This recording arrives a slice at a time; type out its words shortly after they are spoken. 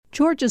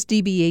Georgia's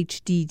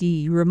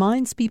STD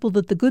reminds people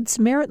that the Good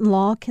Samaritan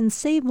law can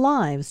save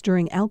lives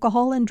during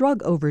alcohol and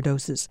drug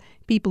overdoses.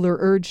 People are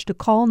urged to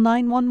call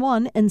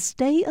 911 and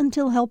stay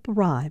until help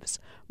arrives.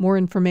 More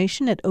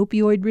information at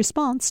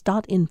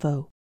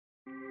opioidresponse.info.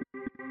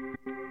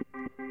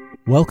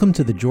 Welcome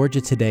to the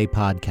Georgia Today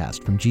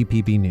podcast from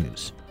GPB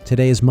News.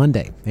 Today is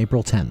Monday,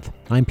 April 10th.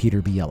 I'm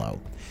Peter Biello.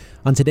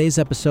 On today's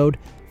episode,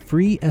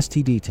 free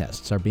STD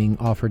tests are being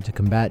offered to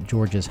combat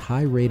Georgia's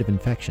high rate of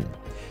infection.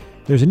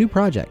 There's a new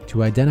project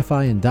to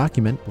identify and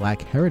document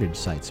Black heritage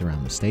sites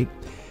around the state,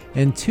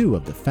 and two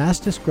of the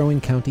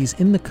fastest-growing counties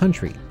in the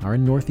country are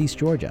in Northeast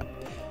Georgia.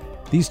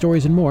 These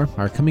stories and more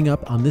are coming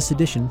up on this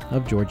edition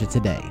of Georgia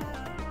Today.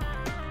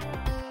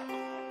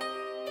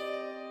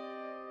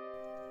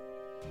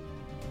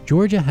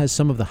 Georgia has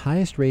some of the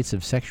highest rates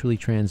of sexually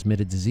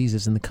transmitted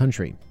diseases in the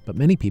country, but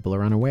many people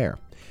are unaware.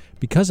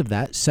 Because of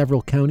that,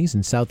 several counties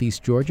in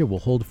Southeast Georgia will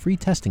hold free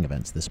testing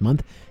events this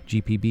month.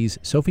 GPB's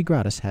Sophie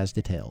Gratis has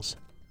details.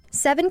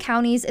 7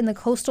 counties in the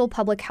Coastal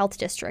Public Health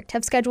District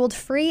have scheduled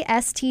free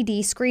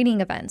STD screening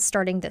events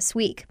starting this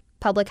week.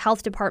 Public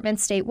health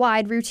departments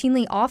statewide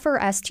routinely offer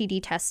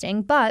STD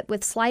testing, but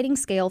with sliding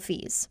scale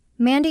fees.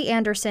 Mandy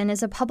Anderson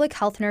is a public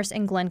health nurse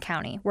in Glenn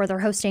County, where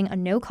they're hosting a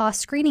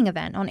no-cost screening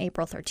event on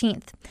April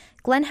 13th.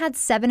 Glenn had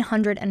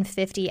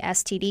 750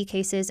 STD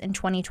cases in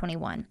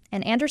 2021,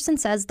 and Anderson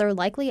says they're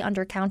likely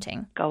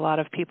undercounting. A lot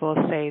of people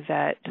say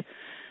that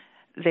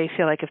they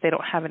feel like if they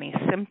don't have any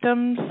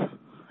symptoms,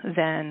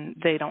 then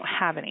they don't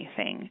have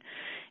anything.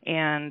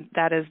 And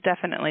that is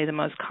definitely the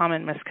most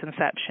common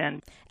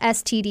misconception.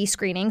 STD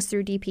screenings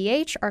through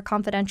DPH are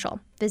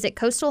confidential. Visit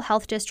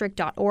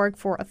coastalhealthdistrict.org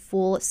for a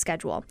full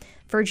schedule.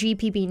 For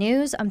GPB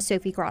News, I'm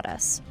Sophie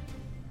Gratis.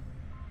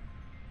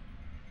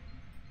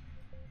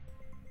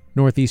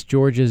 Northeast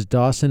Georgia's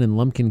Dawson and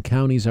Lumpkin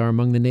counties are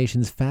among the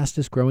nation's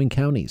fastest-growing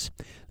counties.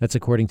 That's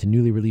according to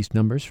newly released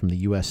numbers from the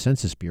U.S.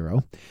 Census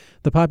Bureau.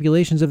 The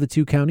populations of the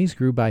two counties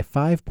grew by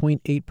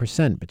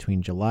 5.8%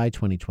 between July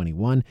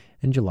 2021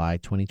 and July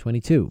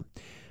 2022.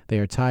 They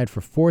are tied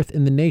for fourth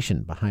in the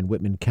nation behind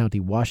Whitman County,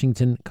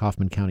 Washington,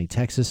 Kaufman County,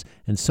 Texas,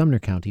 and Sumner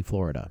County,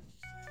 Florida.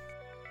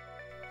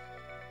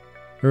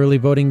 Early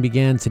voting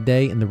began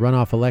today in the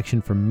runoff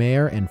election for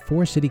mayor and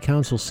 4 city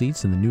council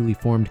seats in the newly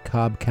formed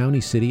Cobb County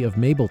city of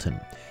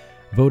Mableton.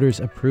 Voters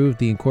approved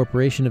the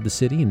incorporation of the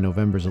city in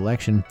November's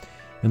election.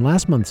 In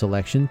last month's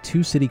election,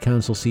 2 city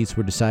council seats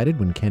were decided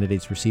when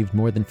candidates received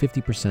more than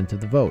 50%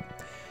 of the vote.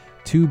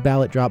 2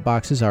 ballot drop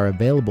boxes are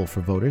available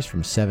for voters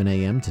from 7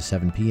 a.m. to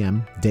 7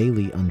 p.m.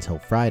 daily until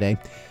Friday.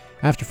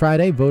 After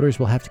Friday, voters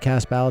will have to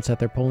cast ballots at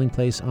their polling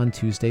place on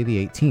Tuesday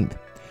the 18th.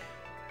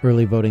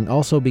 Early voting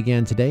also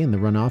began today in the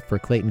runoff for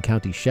Clayton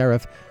County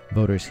Sheriff.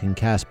 Voters can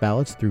cast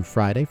ballots through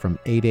Friday from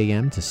 8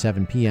 a.m. to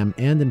 7 p.m.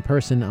 and in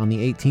person on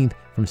the 18th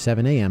from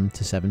 7 a.m.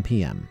 to 7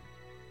 p.m.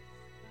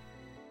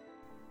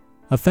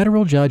 A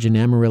federal judge in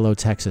Amarillo,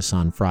 Texas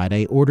on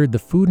Friday ordered the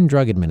Food and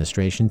Drug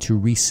Administration to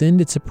rescind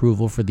its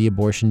approval for the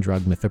abortion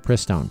drug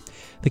mifepristone.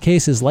 The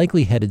case is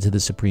likely headed to the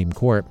Supreme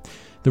Court.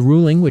 The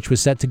ruling, which was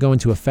set to go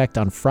into effect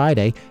on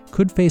Friday,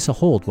 could face a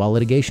hold while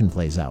litigation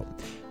plays out.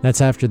 That's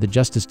after the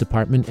Justice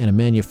Department and a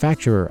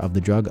manufacturer of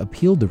the drug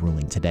appealed the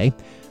ruling today.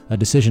 A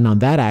decision on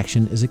that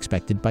action is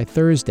expected by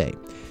Thursday.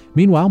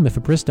 Meanwhile,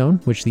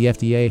 mifepristone, which the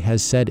FDA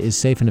has said is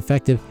safe and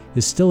effective,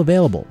 is still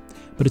available.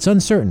 But it's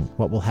uncertain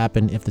what will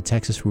happen if the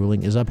Texas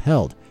ruling is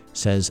upheld,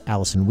 says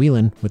Allison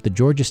Whelan with the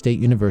Georgia State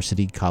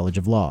University College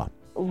of Law.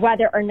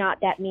 Whether or not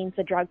that means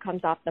the drug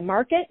comes off the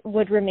market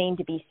would remain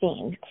to be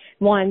seen.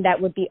 One that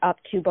would be up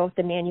to both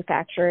the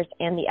manufacturers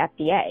and the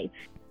FDA.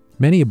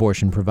 Many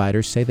abortion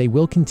providers say they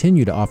will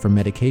continue to offer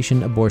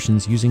medication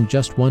abortions using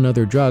just one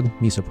other drug,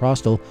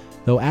 misoprostol,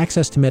 though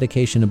access to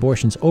medication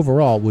abortions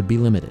overall would be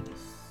limited.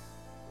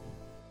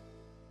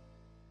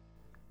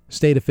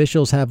 State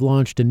officials have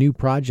launched a new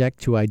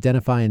project to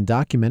identify and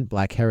document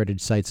Black heritage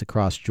sites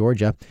across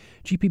Georgia.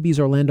 GPB's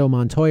Orlando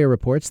Montoya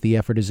reports the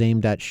effort is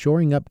aimed at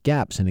shoring up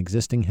gaps in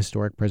existing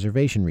historic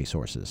preservation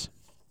resources.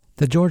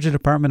 The Georgia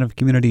Department of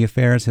Community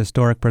Affairs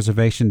Historic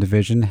Preservation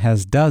Division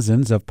has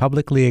dozens of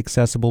publicly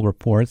accessible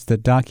reports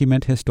that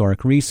document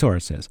historic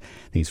resources.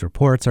 These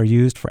reports are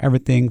used for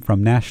everything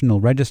from National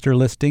Register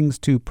listings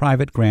to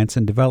private grants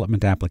and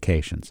development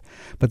applications.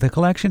 But the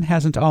collection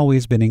hasn't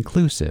always been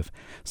inclusive,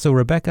 so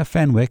Rebecca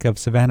Fenwick of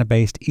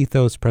Savannah-based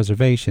Ethos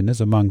Preservation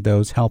is among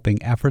those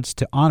helping efforts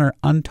to honor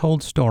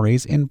untold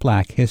stories in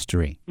Black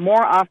history.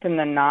 More often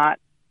than not,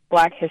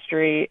 Black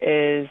history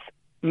is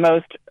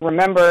most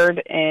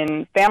remembered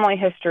in family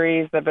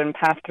histories that have been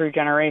passed through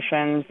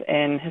generations,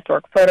 in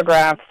historic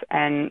photographs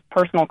and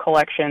personal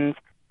collections,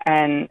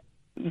 and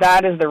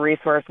that is the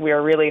resource we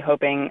are really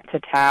hoping to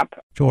tap.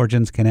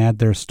 Georgians can add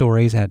their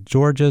stories at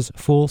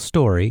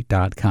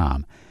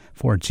georgiasfullstory.com.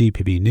 For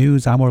GPB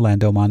News, I'm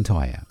Orlando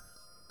Montoya.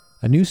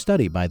 A new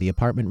study by the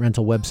apartment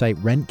rental website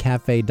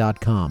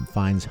rentcafe.com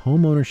finds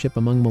home ownership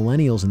among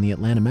millennials in the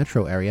Atlanta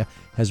metro area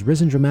has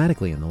risen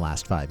dramatically in the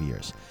last 5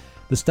 years.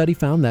 The study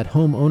found that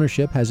home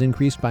ownership has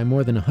increased by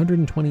more than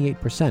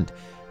 128%,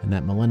 and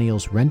that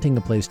millennials renting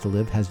a place to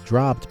live has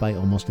dropped by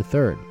almost a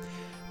third.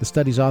 The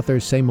study's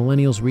authors say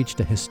millennials reached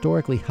a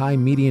historically high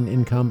median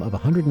income of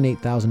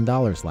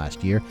 $108,000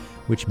 last year,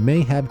 which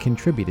may have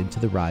contributed to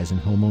the rise in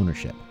home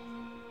ownership.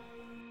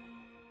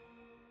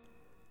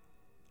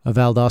 A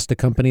Valdosta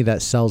company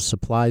that sells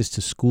supplies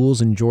to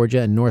schools in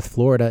Georgia and North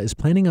Florida is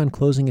planning on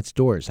closing its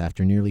doors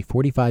after nearly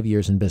 45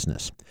 years in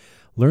business.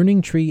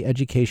 Learning Tree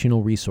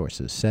Educational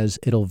Resources says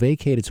it'll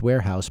vacate its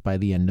warehouse by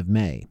the end of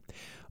May.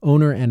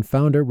 Owner and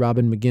founder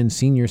Robin McGinn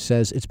Sr.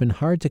 says it's been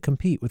hard to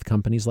compete with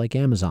companies like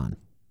Amazon.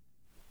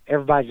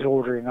 Everybody's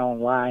ordering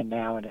online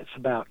now, and it's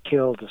about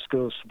killed the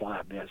school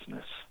supply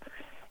business.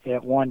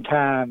 At one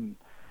time,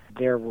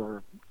 there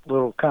were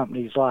little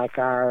companies like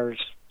ours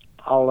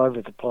all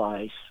over the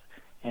place,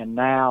 and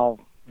now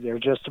they're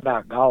just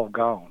about all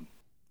gone.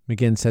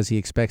 McGinn says he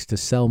expects to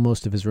sell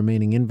most of his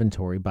remaining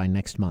inventory by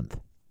next month.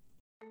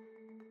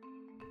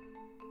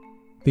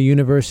 The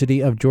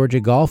University of Georgia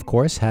Golf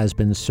Course has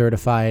been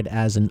certified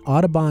as an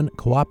Audubon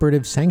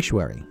Cooperative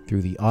Sanctuary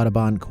through the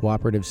Audubon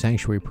Cooperative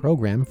Sanctuary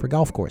Program for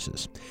golf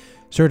courses.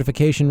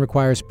 Certification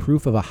requires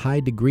proof of a high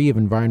degree of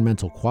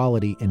environmental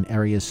quality in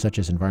areas such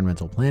as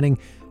environmental planning,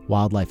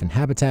 wildlife and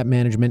habitat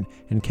management,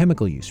 and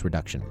chemical use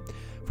reduction.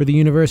 For the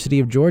University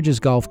of Georgia's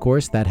golf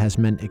course, that has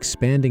meant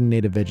expanding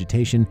native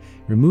vegetation,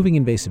 removing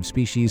invasive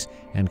species,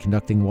 and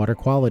conducting water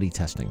quality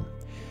testing.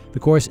 The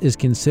course is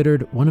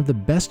considered one of the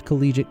best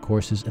collegiate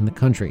courses in the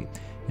country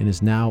and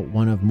is now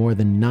one of more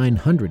than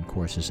 900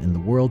 courses in the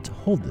world to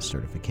hold this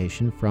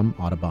certification from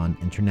Audubon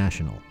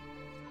International.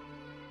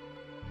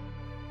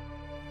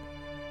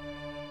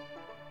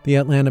 The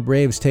Atlanta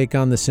Braves take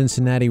on the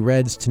Cincinnati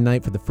Reds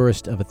tonight for the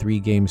first of a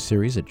 3-game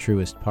series at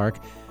Truist Park.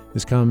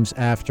 This comes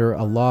after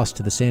a loss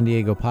to the San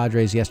Diego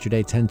Padres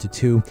yesterday,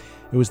 10-2.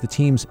 It was the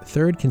team's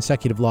third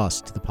consecutive loss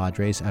to the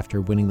Padres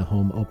after winning the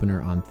home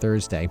opener on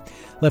Thursday.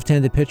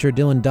 Left-handed pitcher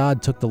Dylan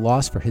Dodd took the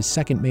loss for his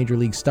second major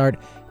league start,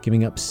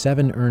 giving up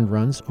 7 earned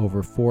runs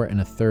over 4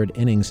 1/3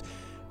 innings.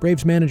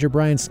 Braves manager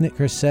Brian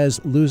Snitker says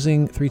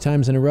losing 3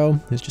 times in a row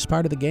is just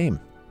part of the game.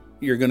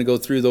 You're going to go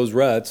through those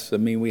ruts. I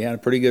mean, we had a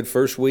pretty good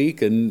first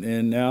week,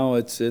 and now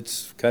it's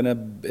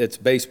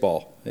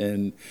baseball,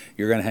 and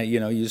you're going to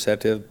you just have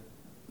to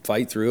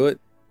fight through it.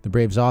 The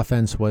Braves'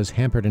 offense was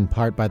hampered in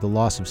part by the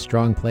loss of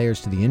strong players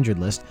to the injured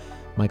list.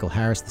 Michael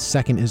Harris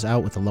II is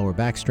out with a lower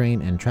back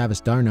strain, and Travis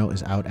d'Arnaud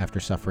is out after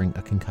suffering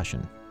a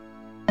concussion.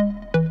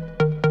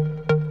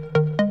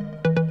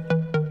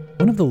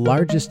 One of the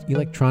largest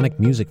electronic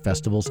music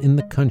festivals in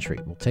the country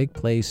will take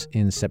place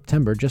in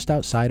September just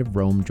outside of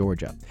Rome,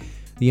 Georgia.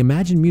 The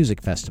Imagine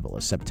Music Festival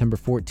is September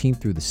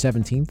 14th through the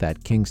 17th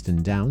at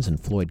Kingston Downs in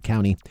Floyd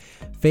County.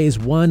 Phase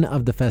 1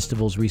 of the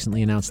festival's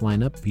recently announced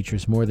lineup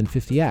features more than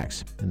 50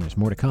 acts, and there's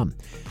more to come.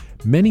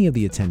 Many of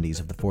the attendees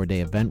of the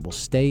 4-day event will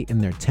stay in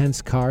their tents,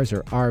 cars,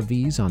 or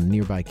RVs on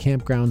nearby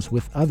campgrounds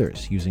with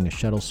others using a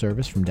shuttle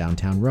service from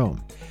downtown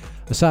Rome.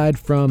 Aside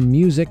from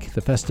music,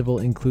 the festival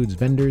includes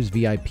vendors,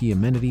 VIP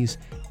amenities,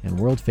 and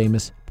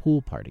world-famous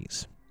pool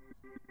parties.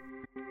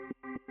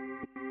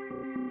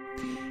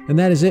 And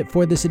that is it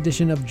for this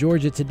edition of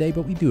Georgia Today,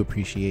 but we do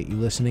appreciate you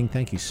listening.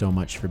 Thank you so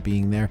much for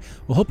being there.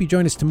 We'll hope you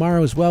join us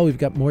tomorrow as well. We've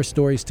got more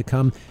stories to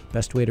come.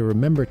 Best way to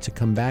remember to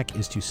come back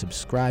is to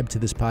subscribe to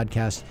this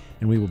podcast,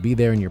 and we will be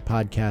there in your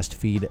podcast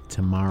feed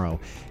tomorrow.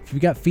 If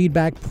you've got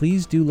feedback,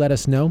 please do let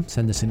us know.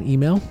 Send us an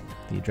email.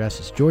 The address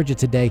is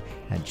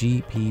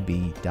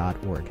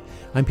georgiatoday@gpb.org.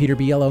 I'm Peter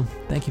Biello.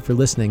 Thank you for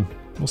listening.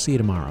 We'll see you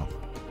tomorrow.